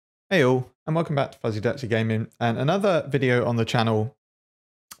Hey all, and welcome back to Fuzzy Dutchy Gaming, and another video on the channel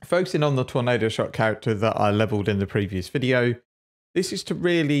focusing on the tornado shot character that I leveled in the previous video. This is to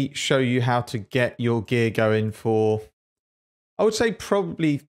really show you how to get your gear going for, I would say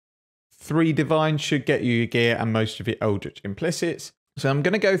probably 3 divines should get you your gear and most of your Eldritch implicits. So I'm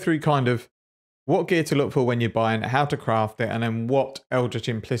going to go through kind of what gear to look for when you're buying, how to craft it, and then what Eldritch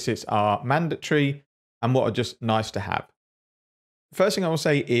implicits are mandatory and what are just nice to have. First thing I will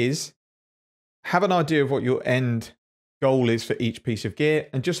say is have an idea of what your end goal is for each piece of gear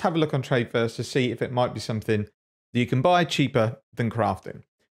and just have a look on trade first to see if it might be something that you can buy cheaper than crafting.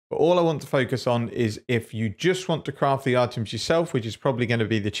 But all I want to focus on is if you just want to craft the items yourself, which is probably going to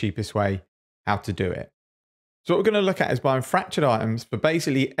be the cheapest way how to do it. So what we're going to look at is buying fractured items for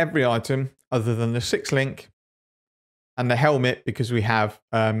basically every item other than the 6 link and the helmet because we have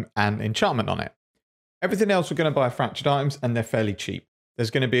an enchantment on it. Everything else we're going to buy fractured items and they're fairly cheap. There's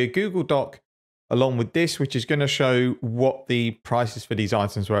going to be a Google Doc along with this, which is going to show what the prices for these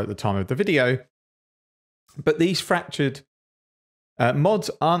items were at the time of the video. But these fractured mods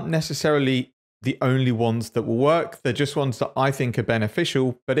aren't necessarily the only ones that will work. They're just ones that I think are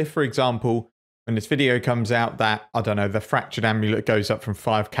beneficial. But if, for example, when this video comes out that, I don't know, the fractured amulet goes up from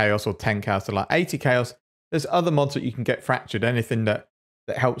 5 chaos or 10 chaos to like 80 chaos, there's other mods that you can get fractured, anything that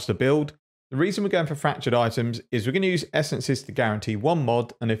helps the build. The reason we're going for fractured items is we're going to use essences to guarantee 1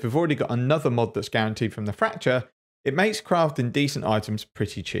 mod, and if we've already got another mod that's guaranteed from the fracture, it makes crafting decent items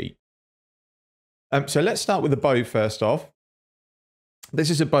pretty cheap. So let's start with the bow first off. This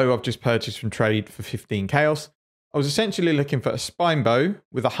is a bow I've just purchased from trade for 15 chaos. I was essentially looking for a spine bow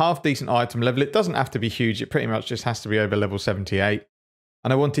with a half decent item level. It doesn't have to be huge, it pretty much just has to be over level 78.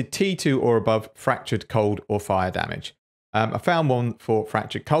 And I wanted T2 or above fractured cold or fire damage. I found one for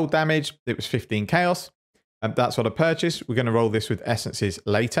fractured cold damage. It was 15 chaos. That's what I purchased. We're going to roll this with essences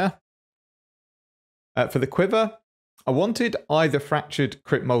later. For the quiver, I wanted either fractured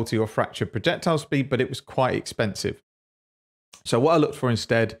crit multi or fractured projectile speed, but it was quite expensive. So what I looked for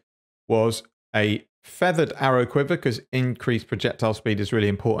instead was a feathered arrow quiver because increased projectile speed is really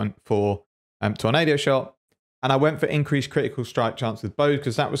important for tornado shot. And I went for increased critical strike chance with bows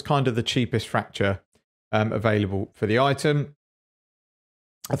because that was kind of the cheapest fracture available for the item.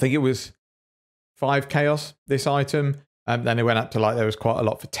 I think it was 5 chaos, this item. Then it went up to like, there was quite a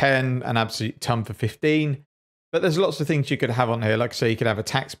lot for 10, an absolute ton for 15. But there's lots of things you could have on here. Like I say, you could have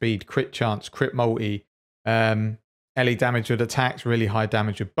attack speed, crit chance, crit multi, LE damage with attacks, really high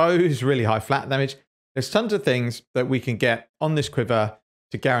damage with bows, really high flat damage. There's tons of things that we can get on this quiver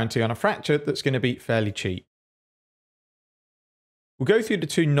to guarantee on a fracture that's going to be fairly cheap. We'll go through the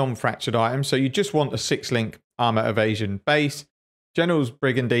 2 non-fractured items. So you just want a 6-link armor evasion base. General's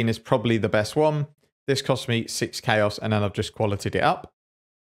Brigandine is probably the best one. This cost me 6 chaos and then I've just qualityed it up.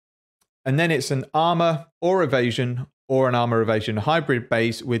 And then it's an armor or evasion or an armor evasion hybrid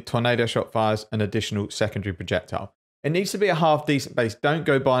base with tornado shot fires and additional secondary projectile. It needs to be a half decent base. Don't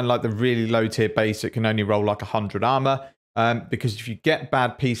go buying like the really low tier base that can only roll like 100 armor. Because if you get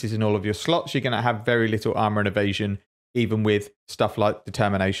bad pieces in all of your slots, you're going to have very little armor and evasion, even with stuff like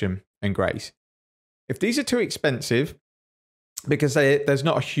determination and grace. If these are too expensive, because there's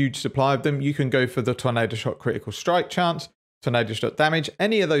not a huge supply of them, you can go for the tornado shot critical strike chance, tornado shot damage.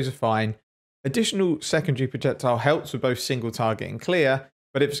 Any of those are fine. Additional secondary projectile helps with both single target and clear,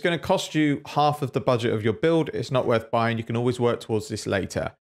 but if it's going to cost you half of the budget of your build, it's not worth buying. You can always work towards this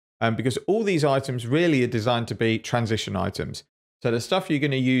later. Because all these items really are designed to be transition items. So the stuff you're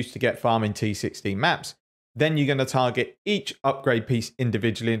going to use to get farming T16 maps, then you're going to target each upgrade piece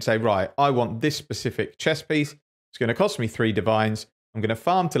individually and say, right, I want this specific chest piece. It's going to cost me 3 divines. I'm going to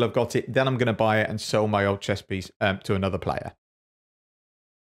farm till I've got it. Then I'm going to buy it and sell my old chest piece to another player.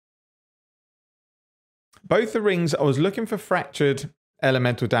 Both the rings, I was looking for fractured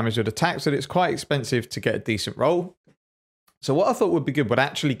elemental damage with attacks, but it's quite expensive to get a decent roll. So what I thought would be good would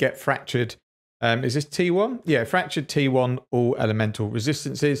actually get fractured. Is this T1? Yeah, fractured T1 all elemental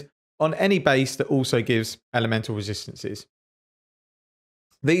resistances on any base that also gives elemental resistances.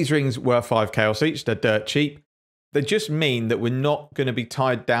 These rings were 5 chaos each. They're dirt cheap. They just mean that we're not going to be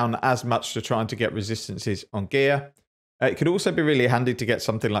tied down as much to trying to get resistances on gear. It could also be really handy to get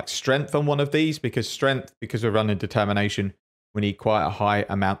something like strength on one of these because we're running determination, we need quite a high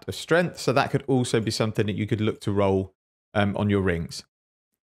amount of strength. So that could also be something that you could look to roll on your rings.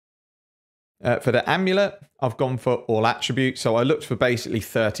 For the amulet, I've gone for all attributes. So I looked for basically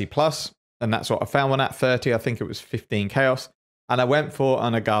 30 plus, and that's what I found one at 30. I think it was 15 chaos. And I went for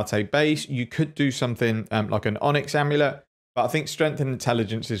an Agate base. You could do something like an Onyx amulet, but I think strength and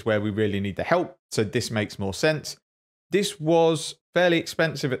intelligence is where we really need the help. So this makes more sense. This was fairly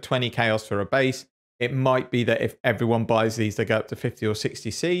expensive at 20 chaos for a base. It might be that if everyone buys these, they go up to 50 or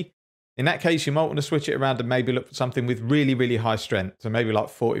 60 C. In that case, you might want to switch it around and maybe look for something with really, really high strength. So maybe like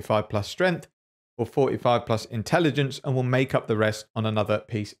 45 plus strength or 45 plus intelligence, and we'll make up the rest on another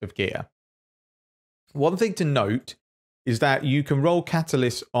piece of gear. One thing to note is that you can roll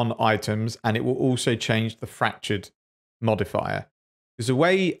catalysts on items and it will also change the fractured modifier. Because the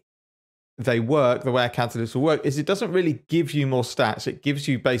way they work, the way a catalyst will work, is it doesn't really give you more stats. It gives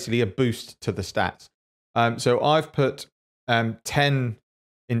you basically a boost to the stats. So I've put 10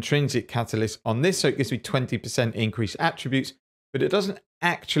 intrinsic catalysts on this, so it gives me 20% increased attributes, but it doesn't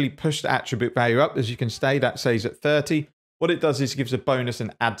actually push the attribute value up. As you can stay, that stays at 30. What it does is it gives a bonus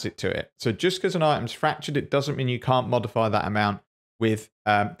and adds it to it. So just because an item's fractured, it doesn't mean you can't modify that amount with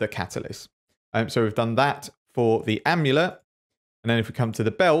the catalyst. So we've done that for the amulet. And then if we come to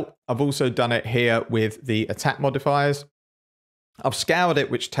the belt, I've also done it here with the attack modifiers. I've scoured it,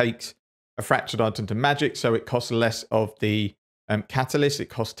 which takes a fractured item to magic, so it costs less of the catalyst. It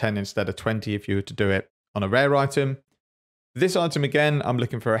costs 10 instead of 20 if you were to do it on a rare item. This item, again, I'm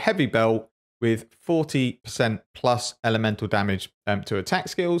looking for a heavy belt with 40% plus elemental damage to attack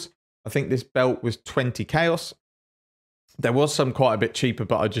skills. I think this belt was 20 chaos. There was some quite a bit cheaper,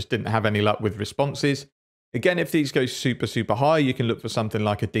 but I just didn't have any luck with responses. Again, if these go super, super high, you can look for something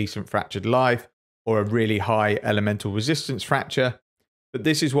like a decent fractured life or a really high elemental resistance fracture. But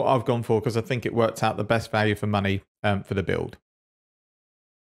this is what I've gone for because I think it worked out the best value for money for the build.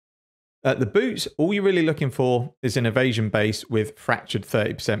 The boots, all you're really looking for is an evasion base with fractured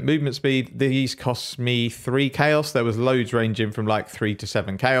 30% movement speed. These cost me 3 chaos. There was loads ranging from like 3 to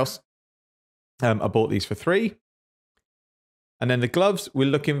 7 chaos. I bought these for 3. And then the gloves, we're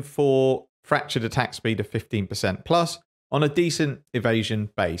looking for fractured attack speed of 15% plus on a decent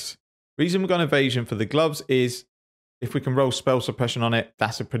evasion base. Reason we've got evasion for the gloves is if we can roll spell suppression on it,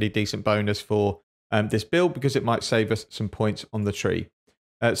 that's a pretty decent bonus for this build because it might save us some points on the tree.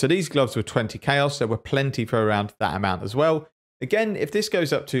 So these gloves were 20 chaos. There were plenty for around that amount as well. Again, if this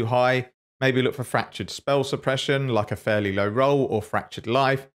goes up too high, maybe look for fractured spell suppression, like a fairly low roll, or fractured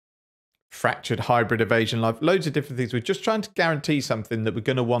life, fractured hybrid evasion life, loads of different things. We're just trying to guarantee something that we're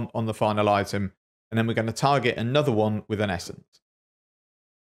going to want on the final item, and then we're going to target another one with an essence.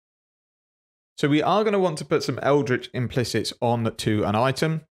 So we are going to want to put some Eldritch implicits on to an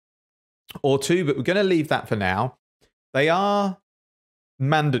item or two, but we're going to leave that for now. They are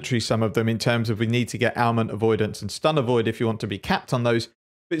mandatory, some of them, in terms of we need to get Ailment Avoidance and Stun Avoid if you want to be capped on those,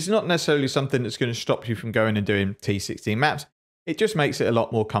 but it's not necessarily something that's going to stop you from going and doing T16 maps. It just makes it a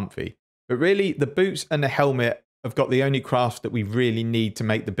lot more comfy. But really, the boots and the helmet have got the only crafts that we really need to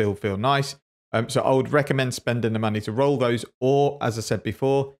make the build feel nice. So I would recommend spending the money to roll those, or, as I said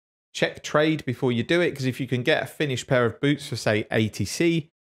before, check trade before you do it, because if you can get a finished pair of boots for, say, 80C,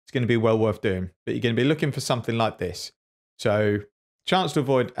 it's going to be well worth doing. But you're going to be looking for something like this. So chance to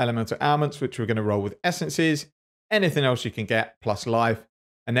avoid elemental ailments, which we're going to roll with essences. Anything else you can get, plus life.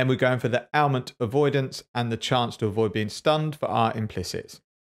 And then we're going for the ailment avoidance and the chance to avoid being stunned for our implicits.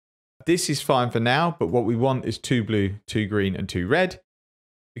 This is fine for now, but what we want is 2 blue, 2 green, and 2 red.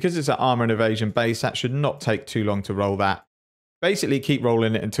 Because it's an armor and evasion base, that should not take too long to roll that. Basically, keep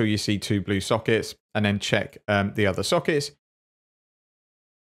rolling it until you see 2 blue sockets, and then check the other sockets.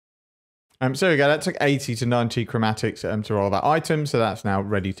 So there we go, that took 80 to 90 chromatics to roll that item, so that's now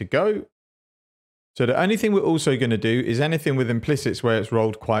ready to go. So the only thing we're also going to do is anything with implicits where it's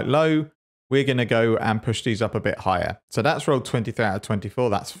rolled quite low, we're going to go and push these up a bit higher. So that's rolled 23 out of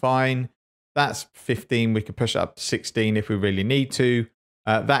 24, that's fine. That's 15, we can push it up to 16 if we really need to.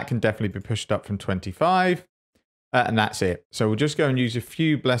 That can definitely be pushed up from 25. And that's it. So we'll just go and use a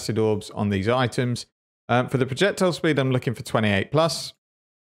few Blessed Orbs on these items. For the projectile speed, I'm looking for 28 plus.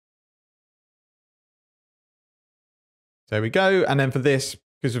 There we go. And then for this,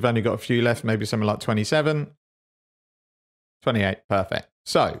 because we've only got a few left, maybe something like 27. 28, perfect.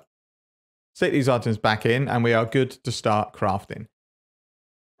 So stick these items back in and we are good to start crafting.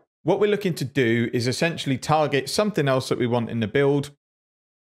 What we're looking to do is essentially target something else that we want in the build,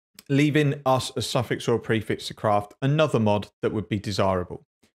 leaving us a suffix or a prefix to craft another mod that would be desirable.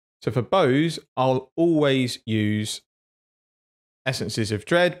 So for bows, I'll always use Essences of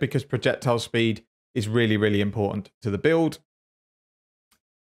Dread because projectile speed is really, really important to the build.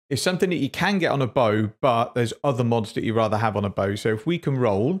 It's something that you can get on a bow, but there's other mods that you rather have on a bow. So if we can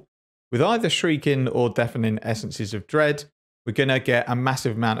roll with either Shrieking or Deafening Essences of Dread, we're going to get a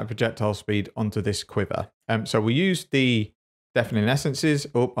massive amount of projectile speed onto this quiver. So we use the Deafening Essences.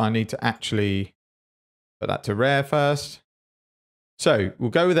 Oh, I need to actually put that to rare first. So we'll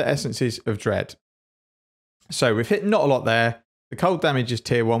go with the Essences of Dread. So we've hit not a lot there. The cold damage is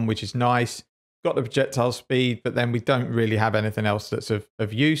tier 1, which is nice. Got the projectile speed, but then we don't really have anything else that's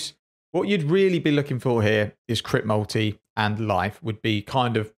of use. What you'd really be looking for here is crit multi, and life would be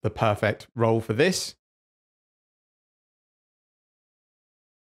kind of the perfect roll for this.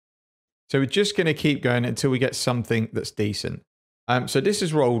 So we're just going to keep going until we get something that's decent. So this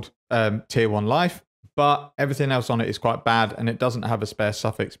is rolled tier 1 life, but everything else on it is quite bad, and it doesn't have a spare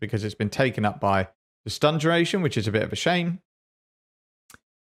suffix because it's been taken up by the stun duration, which is a bit of a shame.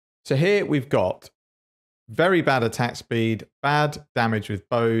 So here we've got very bad attack speed, bad damage with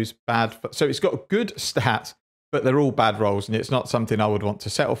bows, bad... So it's got good stats, but they're all bad rolls, and it's not something I would want to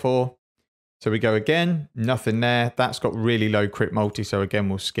settle for. So we go again, nothing there. That's got really low crit multi, so again,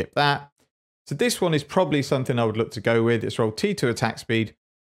 we'll skip that. So this one is probably something I would look to go with. It's rolled T2 attack speed.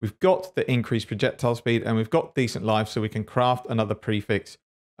 We've got the increased projectile speed, and we've got decent life, so we can craft another prefix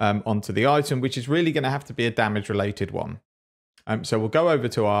onto the item, which is really going to have to be a damage-related one. So we'll go over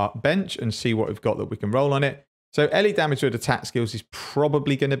to our bench and see what we've got that we can roll on it. So LE damage with attack skills is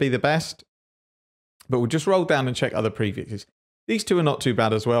probably going to be the best, but we'll just roll down and check other prefixes. These two are not too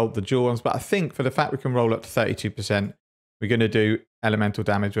bad as well, the dual ones, but I think for the fact we can roll up to 32%, we're going to do elemental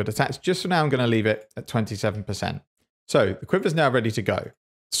damage with attacks. Just for now, I'm going to leave it at 27%. So the quiver's now ready to go.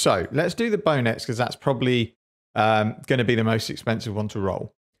 So let's do the bow next, because that's probably going to be the most expensive one to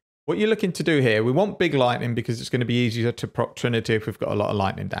roll. What you're looking to do here, we want big lightning because it's going to be easier to proc Trinity if we've got a lot of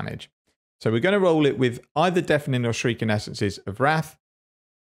lightning damage. So we're going to roll it with either Deafening or Shrieking Essences of Wrath.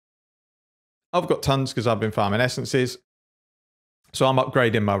 I've got tons because I've been farming essences. So I'm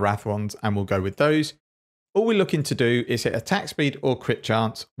upgrading my Wrath ones, and we'll go with those. All we're looking to do is hit attack speed or crit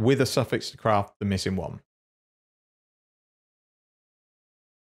chance with a suffix to craft the missing one.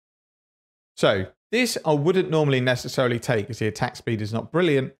 So this I wouldn't normally necessarily take as the attack speed is not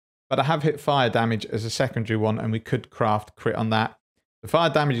brilliant, but I have hit fire damage as a secondary one, and we could craft crit on that. The fire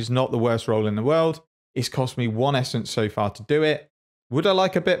damage is not the worst roll in the world. It's cost me 1 essence so far to do it. Would I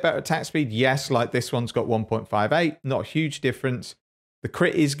like a bit better attack speed? Yes, like this one's got 1.58, not a huge difference. The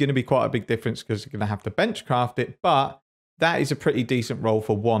crit is going to be quite a big difference because you're going to have to bench craft it, but that is a pretty decent roll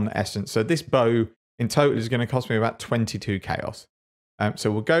for 1 essence. So this bow in total is going to cost me about 22 chaos.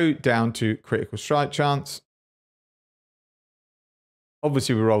 So we'll go down to critical strike chance.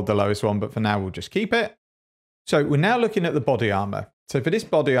 Obviously, we rolled the lowest one, but for now, we'll just keep it. So we're now looking at the body armor. So for this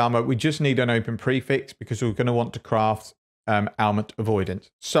body armor, we just need an open prefix because we're going to want to craft Ailment Avoidance.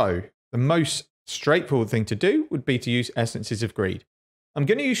 So the most straightforward thing to do would be to use Essences of Greed. I'm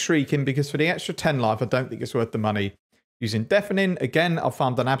going to use Shrieking because for the extra 10 life, I don't think it's worth the money. Using Deafening, again, I've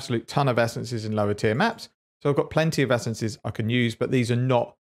farmed an absolute ton of essences in lower tier maps. So I've got plenty of essences I can use, but these are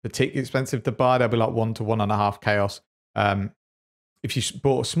not particularly expensive to buy. They'll be like 1 to 1.5 chaos. If you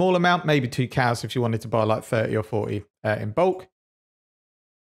bought a small amount, maybe 2 chaos if you wanted to buy like 30 or 40 in bulk.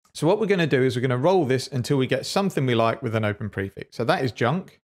 So what we're going to do is we're going to roll this until we get something we like with an open prefix. So that is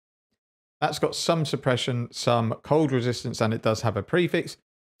junk. That's got some suppression, some cold resistance, and it does have a prefix.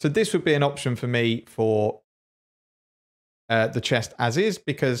 So this would be an option for me for the chest as is,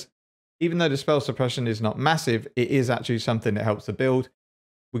 because even though the spell suppression is not massive, it is actually something that helps the build.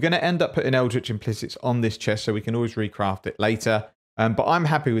 We're going to end up putting Eldritch implicits on this chest so we can always recraft it later. But I'm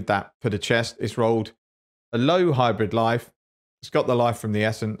happy with that for the chest. It's rolled a low hybrid life. It's got the life from the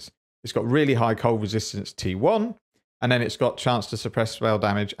essence. It's got really high cold resistance T1. And then it's got chance to suppress spell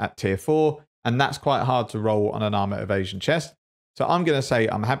damage at tier 4. And that's quite hard to roll on an armor evasion chest. So I'm going to say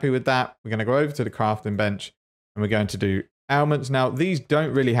I'm happy with that. We're going to go over to the crafting bench and we're going to do ailments. Now, these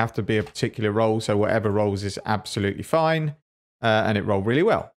don't really have to be a particular roll. So whatever rolls is absolutely fine. And it rolled really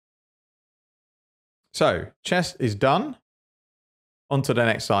well. So chest is done. On to the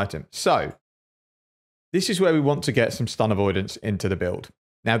next item. So this is where we want to get some stun avoidance into the build.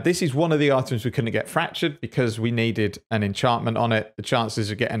 Now, this is one of the items we couldn't get fractured because we needed an enchantment on it. The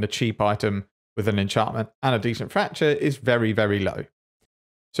chances of getting a cheap item with an enchantment and a decent fracture is very, very low.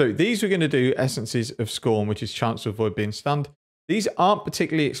 So these we're going to do Essences of Scorn, which is chance to avoid being stunned. These aren't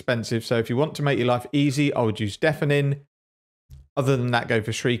particularly expensive. So if you want to make your life easy, I would use Deafening. Other than that, go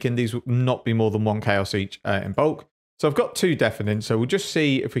for Shrieking. These will not be more than 1 chaos each in bulk. So I've got 2 Deafening. So we'll just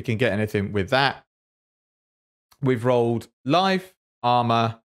see if we can get anything with that. We've rolled life,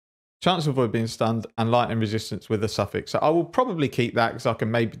 armor, chance to avoid being stunned, and lightning resistance with a suffix. So I will probably keep that because I can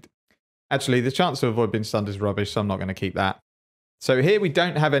maybe... Actually, the chance to avoid being stunned is rubbish, so I'm not going to keep that. So here we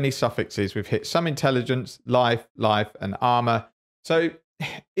don't have any suffixes. We've hit some intelligence, life, and armor. So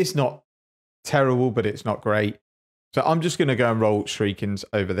it's not terrible, but it's not great. So I'm just going to go and roll Shriekings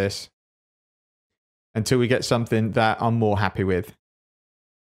over this until we get something that I'm more happy with.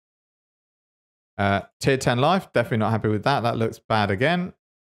 Tier 10 life, definitely not happy with that. That looks bad again.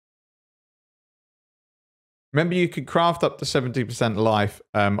 Remember, you could craft up to 70% life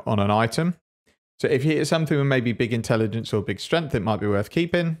on an item. So if you hit something with maybe big intelligence or big strength, it might be worth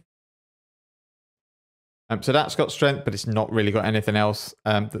keeping. So that's got strength, but it's not really got anything else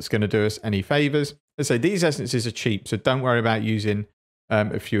that's going to do us any favors. Let's say these essences are cheap, so don't worry about using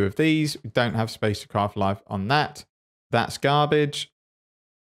a few of these. We don't have space to craft life on that. That's garbage.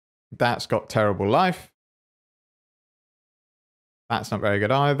 That's got terrible life. That's not very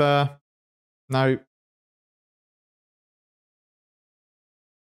good either. No.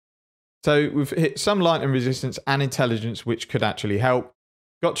 So we've hit some lightning resistance and intelligence, which could actually help.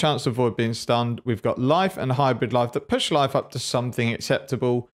 Got chance to avoid being stunned. We've got life and hybrid life that push life up to something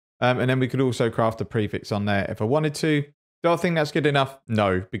acceptable. And then we could also craft a prefix on there if I wanted to. Do I think that's good enough?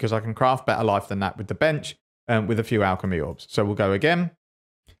 No, because I can craft better life than that with the bench with a few alchemy orbs. So we'll go again.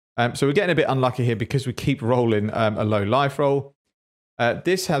 So we're getting a bit unlucky here because we keep rolling a low life roll.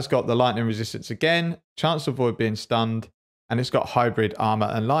 This has got the lightning resistance again, chance to avoid being stunned, and it's got hybrid armor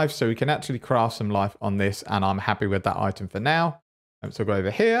and life. So we can actually craft some life on this, and I'm happy with that item for now. So we'll go over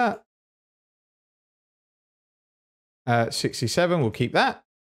here. 67, we'll keep that.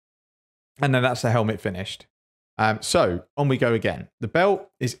 And then that's the helmet finished. So on we go again. The belt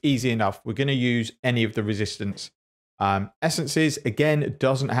is easy enough. We're going to use any of the resistance essences. Again, it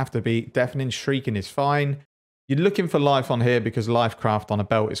doesn't have to be deafening. Shrieking is fine. You're looking for life on here because life craft on a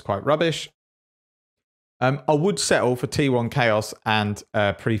belt is quite rubbish. I would settle for T1 Chaos and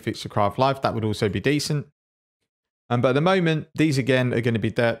prefix to craft life. That would also be decent. But at the moment, these again are going to be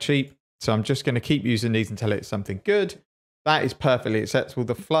dirt cheap. So I'm just going to keep using these until it's something good. That is perfectly acceptable.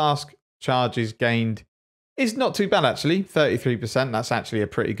 The flask charges gained is not too bad, actually. 33%. That's actually a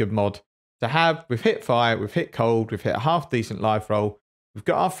pretty good mod to have. We've hit fire, we've hit cold, we've hit a half decent life roll. We've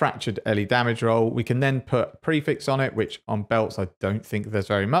got our fractured LE damage roll. We can then put a prefix on it, which on belts, I don't think there's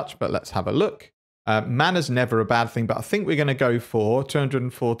very much, but let's have a look. Mana's never a bad thing, but I think we're going to go for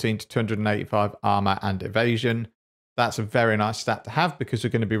 214 to 285 armor and evasion. That's a very nice stat to have because we're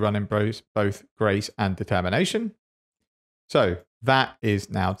going to be running both grace and determination. So that is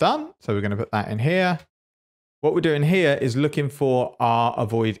now done. So we're going to put that in here. What we're doing here is looking for our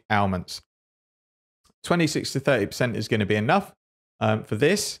avoid ailments. 26 to 30% is going to be enough for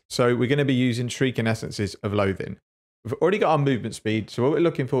this. So we're going to be using shrieking essences of loathing. We've already got our movement speed. So what we're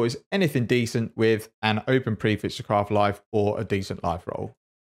looking for is anything decent with an open prefix to craft life or a decent life roll.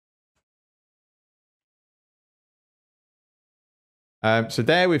 So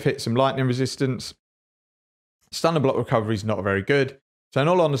there we've hit some lightning resistance. Stun and block recovery is not very good. So in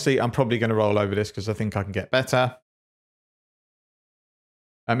all honesty, I'm probably going to roll over this because I think I can get better.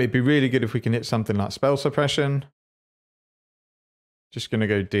 It'd be really good if we can hit something like spell suppression. Just going to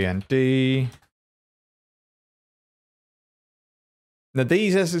go D&D. Now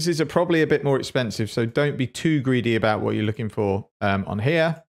these essences are probably a bit more expensive, so don't be too greedy about what you're looking for on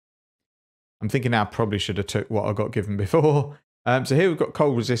here. I'm thinking now I probably should have took what I got given before. So here we've got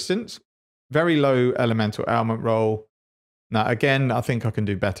cold resistance, very low elemental ailment roll. Now again, I think I can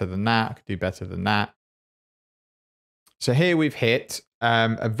do better than that. I could do better than that. So here we've hit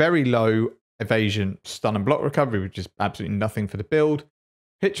a very low evasion, stun and block recovery, which is absolutely nothing for the build.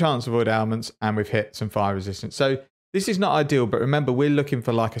 Hit chance avoid ailments, and we've hit some fire resistance. So this is not ideal, but remember, we're looking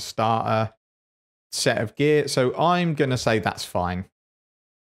for like a starter set of gear. So I'm going to say that's fine.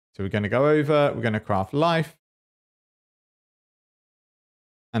 So we're going to go over, we're going to craft life.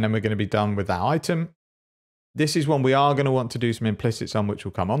 And then we're going to be done with that item. This is one we are going to want to do some implicits on, which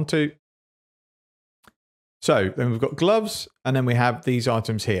we'll come on to. So then we've got gloves, and then we have these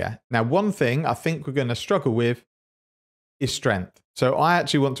items here. Now, one thing I think we're going to struggle with is strength. So I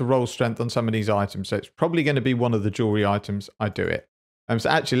actually want to roll strength on some of these items. So it's probably going to be one of the jewelry items I do it. So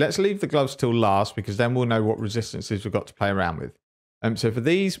actually, let's leave the gloves till last, because then we'll know what resistances we've got to play around with. So for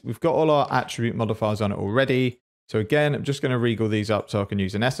these, we've got all our attribute modifiers on it already. So again, I'm just going to regal these up so I can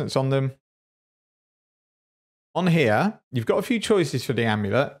use an essence on them. On here, you've got a few choices for the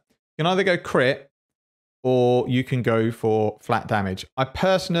amulet. You can either go crit, or you can go for flat damage. I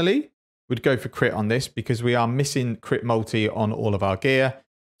personally would go for crit on this because we are missing crit multi on all of our gear.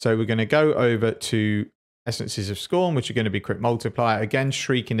 So we're going to go over to Essences of Scorn, which are going to be crit multiplier. Again,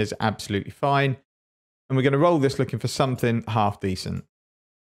 shrieking is absolutely fine. And we're going to roll this looking for something half decent.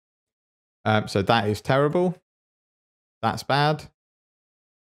 So that is terrible. That's bad.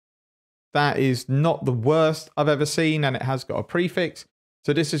 That is not the worst I've ever seen, and it has got a prefix.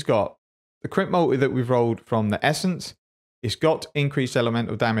 So this has got the crit multi that we've rolled from the essence. It's got increased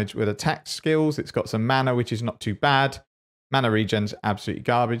elemental damage with attack skills. It's got some mana, which is not too bad. Mana regen's absolutely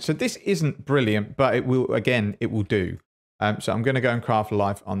garbage. So this isn't brilliant, but it will, again, it will do. So I'm going to go and craft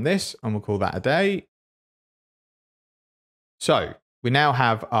life on this, and we'll call that a day. So we now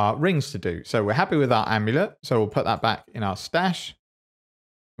have our rings to do. So we're happy with our amulet. So we'll put that back in our stash.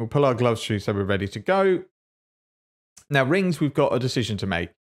 We'll pull our gloves through so we're ready to go. Now rings, we've got a decision to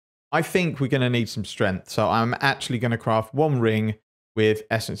make. I think we're going to need some strength. So I'm actually going to craft one ring with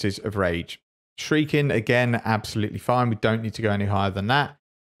Essences of Rage. Shrieking, again, absolutely fine. We don't need to go any higher than that.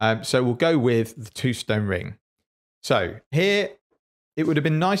 So we'll go with the 2-stone ring. So here, it would have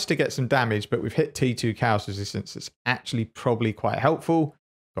been nice to get some damage, but we've hit T2 chaos resistance. It's actually probably quite helpful.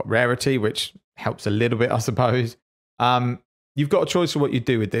 Got rarity, which helps a little bit, I suppose. You've got a choice of what you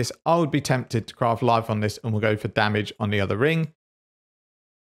do with this. I would be tempted to craft life on this, and we'll go for damage on the other ring.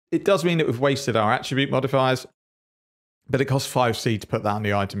 It does mean that we've wasted our attribute modifiers, but it costs 5C to put that on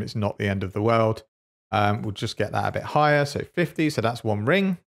the item. It's not the end of the world. We'll just get that a bit higher, so 50. So that's one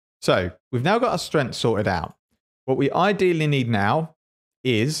ring. So we've now got our strength sorted out. What we ideally need now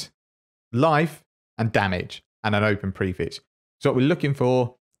is life and damage and an open prefix. So what we're looking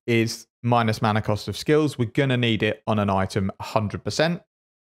for is minus mana cost of skills. We're going to need it on an item 100%.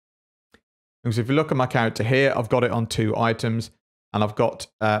 Because if you look at my character here, I've got it on 2 items, and I've got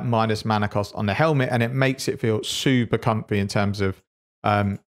minus mana cost on the helmet, and it makes it feel super comfy in terms of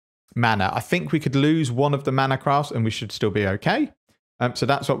mana. I think we could lose one of the mana crafts and we should still be okay. So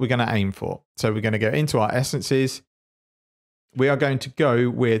that's what we're going to aim for. So we're going to go into our essences. We are going to go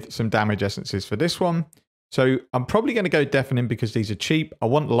with some damage essences for this one. So I'm probably going to go deafening because these are cheap. I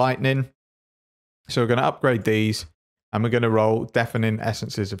want lightning. So we're going to upgrade these, and we're going to roll deafening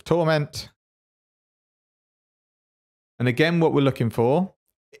essences of torment. And again, what we're looking for,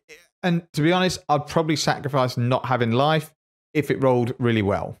 and to be honest, I'd probably sacrifice not having life if it rolled really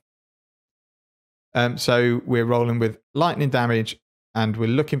well. So we're rolling with lightning damage, and we're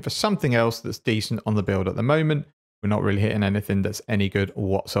looking for something else that's decent on the build at the moment. We're not really hitting anything that's any good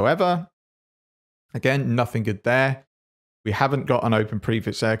whatsoever. Again, nothing good there. We haven't got an open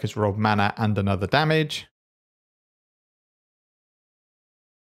prefix there because we rolled mana and another damage.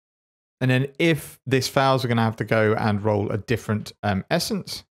 And then if this fails, we're going to have to go and roll a different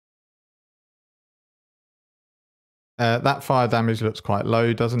essence. That fire damage looks quite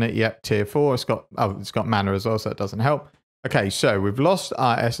low, doesn't it? Yep, tier 4. It's got mana as well, so it doesn't help. Okay, so we've lost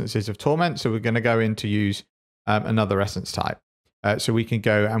our essences of torment, so we're going to go in to use another essence type. So we can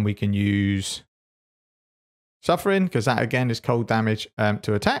go and we can use suffering, because that again is cold damage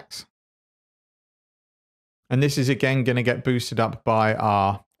to attacks. And this is again going to get boosted up by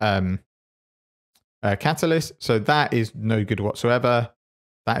our catalyst. So that is no good whatsoever.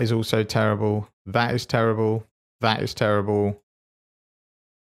 That is also terrible. That is terrible. That is terrible.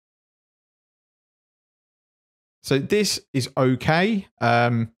 So this is okay.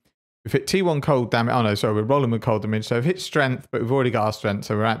 We've hit T1 cold damage. Oh no, sorry, we're rolling with cold damage. So we've hit strength, but we've already got our strength.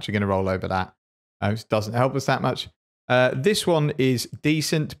 So we're actually going to roll over that. It doesn't help us that much. This one is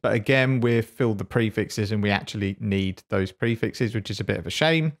decent, but again, we've filled the prefixes and we actually need those prefixes, which is a bit of a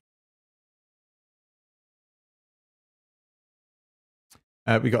shame.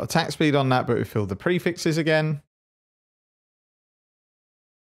 We got attack speed on that, but we filled the prefixes again.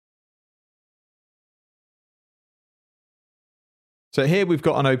 So here we've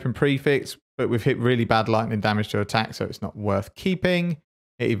got an open prefix, but we've hit really bad lightning damage to attack, so it's not worth keeping.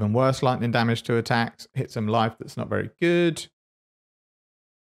 Hit even worse lightning damage to attacks. Hit some life that's not very good.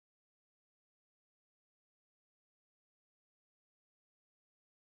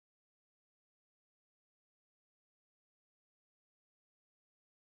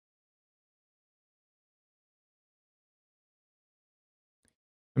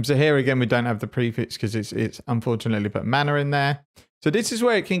 And so here again, we don't have the prefix because it's unfortunately put mana in there. So this is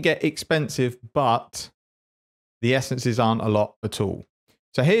where it can get expensive, but the essences aren't a lot at all.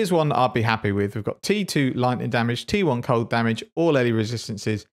 So here's one that I'd be happy with. We've got T2 lightning damage, T1 cold damage, all any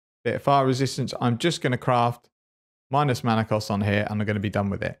resistances, bit of fire resistance. I'm just going to craft minus mana cost on here and I'm going to be done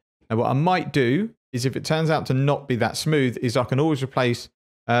with it. Now what I might do is, if it turns out to not be that smooth, is I can always replace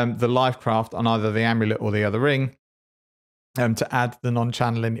the life craft on either the amulet or the other ring to add the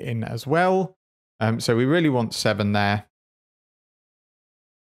non-channeling in as well. So we really want 7 there.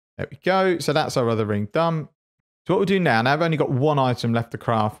 There we go. So that's our other ring done. So what we'll do now I've only got one item left to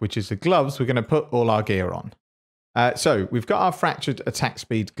craft, which is the gloves. We're going to put all our gear on. So we've got our fractured attack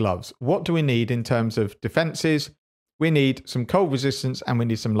speed gloves. What do we need in terms of defenses? We need some cold resistance and we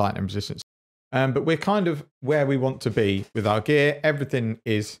need some lightning resistance. But we're kind of where we want to be with our gear. Everything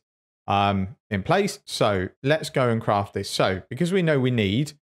is in place. So let's go and craft this. So because we know we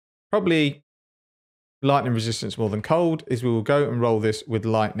need probably lightning resistance more than cold is we will go and roll this with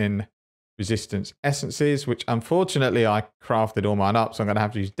lightning resistance essences, which unfortunately I crafted all mine up, so I'm going to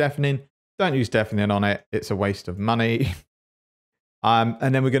have to use deafening. Don't use deafening on it. It's a waste of money.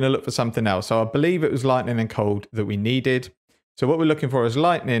 And then we're going to look for something else. So I believe it was lightning and cold that we needed. So what we're looking for is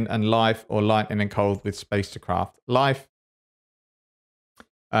lightning and life, or lightning and cold with space to craft life.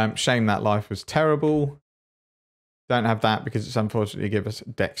 Shame that life was terrible. Don't have that because it's unfortunately give us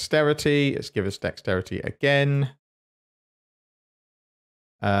dexterity. It's give us dexterity again.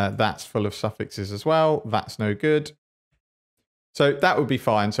 That's full of suffixes as well. That's no good. So that would be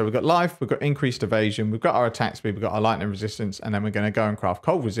fine. So we've got life, we've got increased evasion, we've got our attack speed, we've got our lightning resistance, and then we're going to go and craft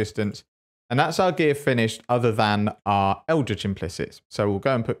cold resistance. And that's our gear finished other than our Eldritch implicits. So we'll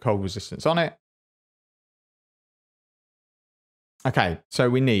go and put cold resistance on it. Okay, so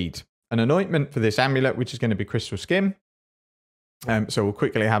we need an anointment for this amulet, which is going to be crystal skin. So we'll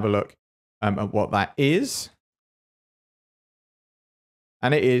quickly have a look at what that is.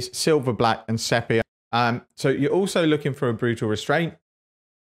 And it is silver, black, and sepia. So you're also looking for a brutal restraint.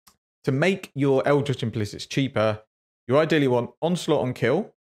 To make your Eldritch implicits cheaper, you ideally want onslaught on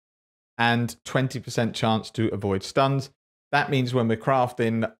kill and 20% chance to avoid stuns. That means when we're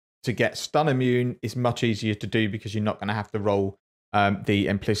crafting to get stun immune, it's much easier to do because you're not going to have to roll the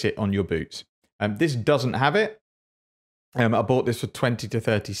implicit on your boots. This doesn't have it. I bought this for 20 to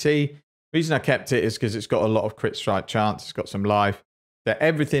 30C. The reason I kept it is because it's got a lot of crit strike chance. It's got some life. So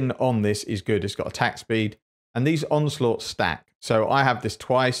everything on this is good. It's got attack speed. And these onslaughts stack. So I have this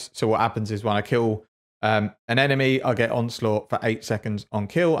twice. So what happens is when I kill an enemy, I get onslaught for 8 seconds on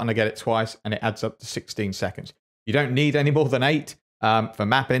kill. And I get it twice. And it adds up to 16 seconds. You don't need any more than 8 for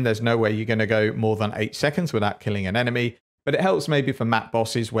mapping. There's no way you're going to go more than 8 seconds without killing an enemy. But it helps maybe for map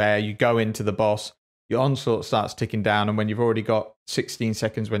bosses where you go into the boss, your onslaught starts ticking down. And when you've already got 16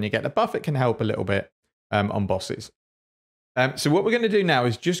 seconds when you get the buff, it can help a little bit on bosses. So what we're going to do now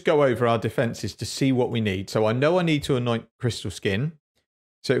is just go over our defenses to see what we need. So I know I need to anoint crystal skin.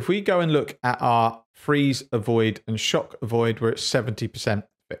 So if we go and look at our freeze, avoid, and shock avoid, we're at 70%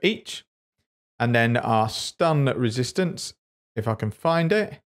 for each. And then our stun resistance, if I can find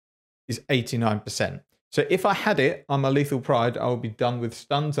it, is 89%. So if I had it on my lethal pride, I would be done with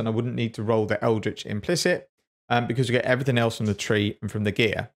stuns and I wouldn't need to roll the Eldritch implicit because you get everything else from the tree and from the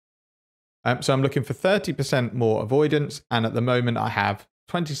gear. So I'm looking for 30% more avoidance, and at the moment I have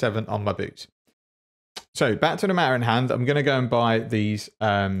 27 on my boots. So back to the matter in hand, I'm going to go and buy these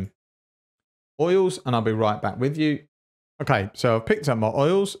oils, and I'll be right back with you. Okay, so I've picked up my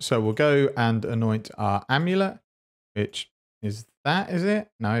oils, so we'll go and anoint our amulet, which is that, is it?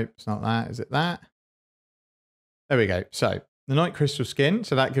 No, it's not that. Is it that? There we go. So anoint crystal skin,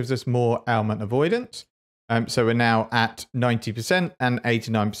 so that gives us more ailment avoidance. So we're now at 90% and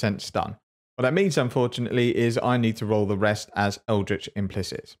 89% stun. What that means, unfortunately, is I need to roll the rest as Eldritch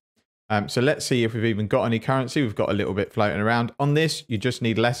implicits. So let's see if we've even got any currency. We've got a little bit floating around. On this, you just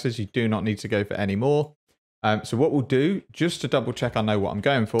need lessers. You do not need to go for any more. So what we'll do, just to double check I know what I'm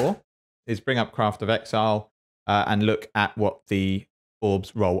going for, is bring up Craft of Exile and look at what the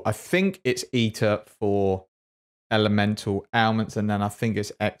orbs roll. I think it's Eater for elemental ailments, and then I think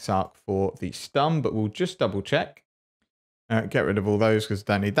it's Exarch for the stun, but we'll just double check. Get rid of all those because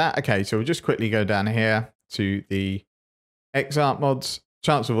I don't need that. Okay, so we'll just quickly go down here to the Exarch mods.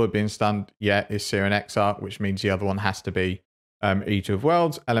 Chance of avoid being stunned, yeah, is Seer and Exarch, which means the other one has to be Eater of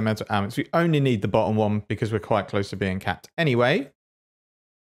Worlds, Elemental Ailments. We only need the bottom one because we're quite close to being capped anyway.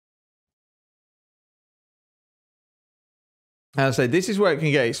 And I say this is where it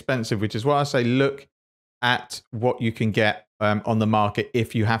can get expensive, which is why I say look at what you can get on the market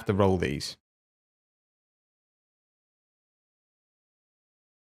if you have to roll these.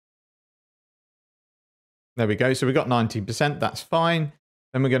 There we go. So we got 90%. That's fine.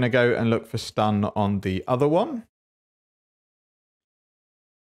 Then we're going to go and look for stun on the other one.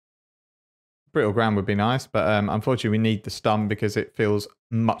 Brittle ground would be nice, but unfortunately we need the stun because it feels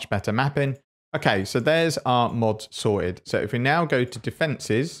much better mapping. Okay, so there's our mods sorted. So if we now go to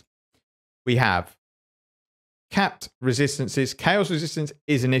defenses, we have capped resistances. Chaos resistance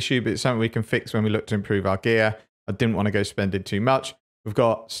is an issue, but it's something we can fix when we look to improve our gear. I didn't want to go spending too much. We've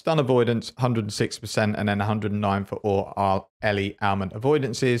got stun avoidance, 106%, and then 109 for all our Ellie ailment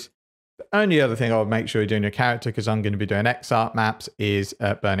avoidances. The only other thing I would make sure you're doing your character, because I'm going to be doing Exarch maps, is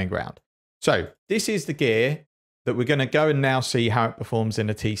Burning Ground. So this is the gear that we're going to go and now see how it performs in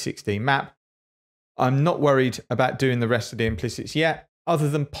a T16 map. I'm not worried about doing the rest of the implicits yet, other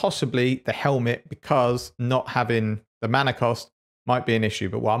than possibly the helmet, because not having the mana cost might be an issue.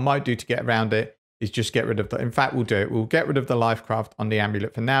 But what I might do to get around it is just get rid of the... In fact, we'll do it. We'll get rid of the life craft on the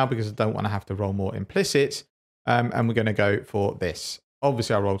amulet for now because I don't want to have to roll more implicits. And we're going to go for this.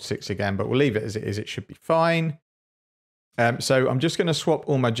 Obviously, I rolled 6 again, but we'll leave it as it is. It should be fine. So I'm just going to swap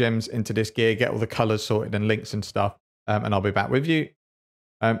all my gems into this gear, get all the colors sorted and links and stuff, and I'll be back with you.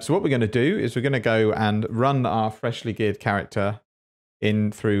 So what we're going to do is we're going to go and run our freshly geared character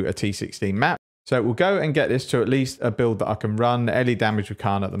in through a T16 map. So we'll go and get this to at least a build that I can run. Any damage we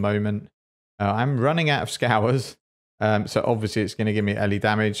can't at the moment. I'm running out of scours. So obviously it's going to give me Ellie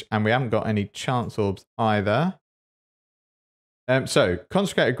damage, and we haven't got any chance orbs either. So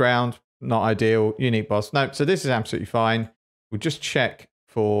consecrated ground, not ideal. Unique boss. No, so this is absolutely fine. We'll just check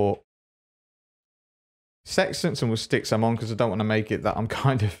for sextants and we'll stick some on because I don't want to make it that I'm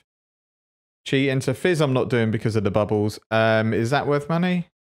kind of cheating. So fizz I'm not doing because of the bubbles. Is that worth money?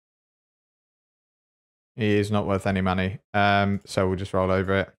 It is not worth any money. So we'll just roll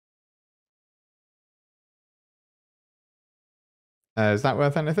over it. Is that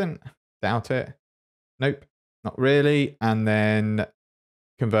worth anything? Doubt it. Nope, not really. And then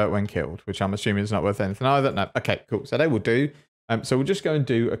convert when killed, which I'm assuming is not worth anything either. No, okay, cool. So they will do. So we'll just go and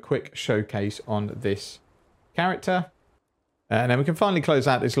do a quick showcase on this character. And then we can finally close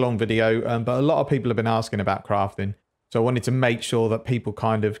out this long video. But a lot of people have been asking about crafting. So I wanted to make sure that people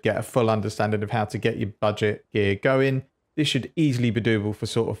kind of get a full understanding of how to get your budget gear going. This should easily be doable for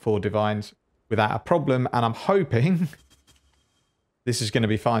sort of 4 divines without a problem. And I'm hoping this is going to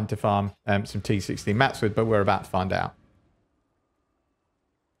be fine to farm some T16 mats with, but we're about to find out.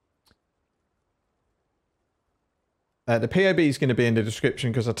 The POB is going to be in the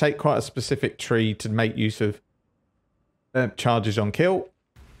description because I take quite a specific tree to make use of charges on kill.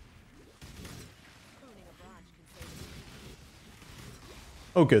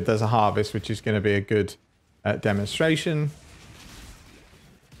 Oh good, there's a harvest, which is going to be a good demonstration.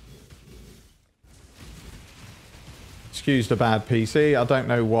 Excuse the bad PC, I don't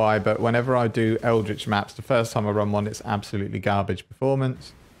know why, but whenever I do Eldritch maps, the first time I run one, it's absolutely garbage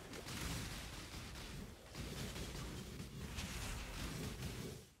performance.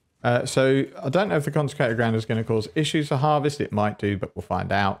 So I don't know if the consecrated ground is going to cause issues for harvest. It might do, but we'll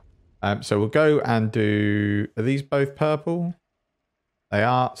find out. So we'll go and do... Are these both purple? They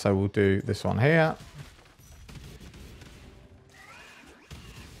are. So we'll do this one here.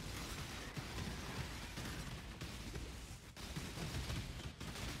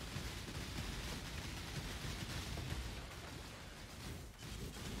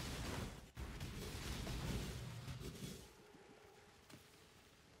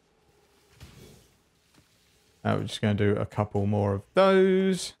 We're just going to do a couple more of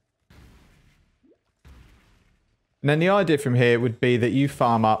those. And then the idea from here would be that you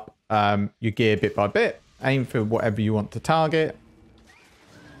farm up your gear bit by bit. Aim for whatever you want to target.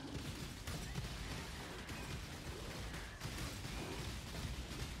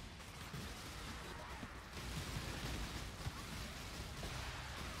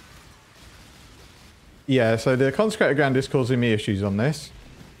 Yeah, so the consecrated ground is causing me issues on this.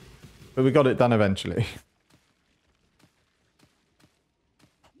 But we got it done eventually.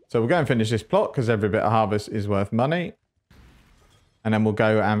 So we'll go and finish this plot because every bit of harvest is worth money. And then we'll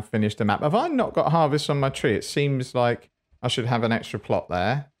go and finish the map. Have I not got harvest on my tree? It seems like I should have an extra plot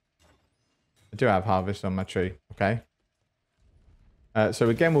there. I do have harvest on my tree. Okay. So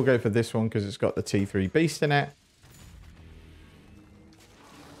again, we'll go for this one because it's got the T3 beast in it.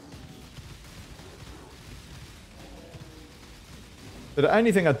 But the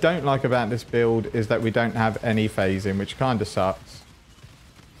only thing I don't like about this build is that we don't have any phasing, which kind of sucks.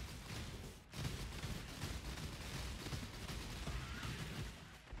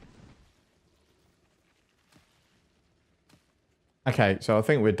 Okay, so I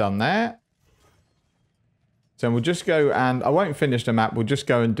think we're done there. So we'll just go and... I won't finish the map. We'll just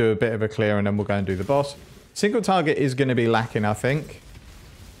go and do a bit of a clear and then we'll go and do the boss. Single target is going to be lacking, I think.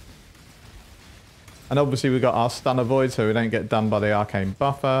 And obviously we've got our stun avoid so we don't get done by the arcane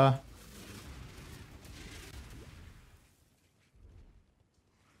buffer.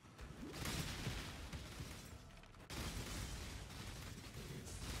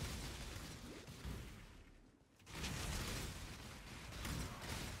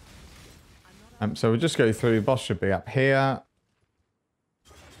 So we'll just go through. Boss should be up here.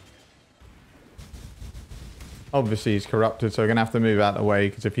 Obviously he's corrupted, so we're going to have to move out of the way,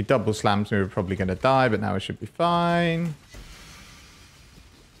 because if he double slams me, we're probably going to die, but now it should be fine.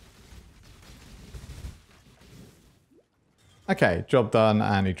 Okay, job done,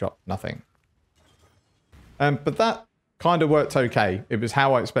 and he dropped nothing. But that kind of worked okay. It was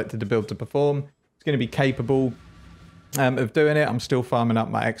how I expected the build to perform. It's going to be capable. of doing it. I'm still farming up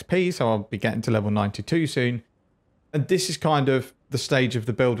my XP, so I'll be getting to level 92 soon. And this is kind of the stage of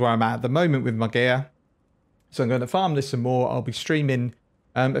the build where I'm at the moment with my gear. So I'm going to farm this some more. I'll be streaming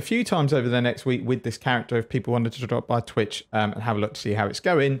a few times over the next week with this character if people wanted to drop by Twitch and have a look to see how it's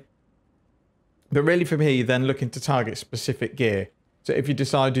going. But really for me, then looking to target specific gear. So if you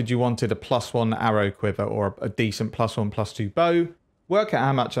decided you wanted a +1 arrow quiver or a decent +1/+2 bow, work out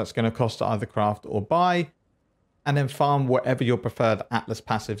how much that's going to cost to either craft or buy, and then farm whatever your preferred Atlas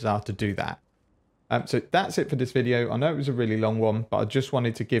passives are to do that. So that's it for this video. I know it was a really long one, but I just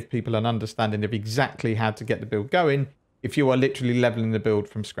wanted to give people an understanding of exactly how to get the build going if you are literally leveling the build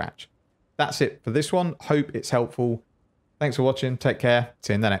from scratch. That's it for this one. Hope it's helpful. Thanks for watching. Take care.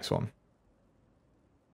 See you in the next one.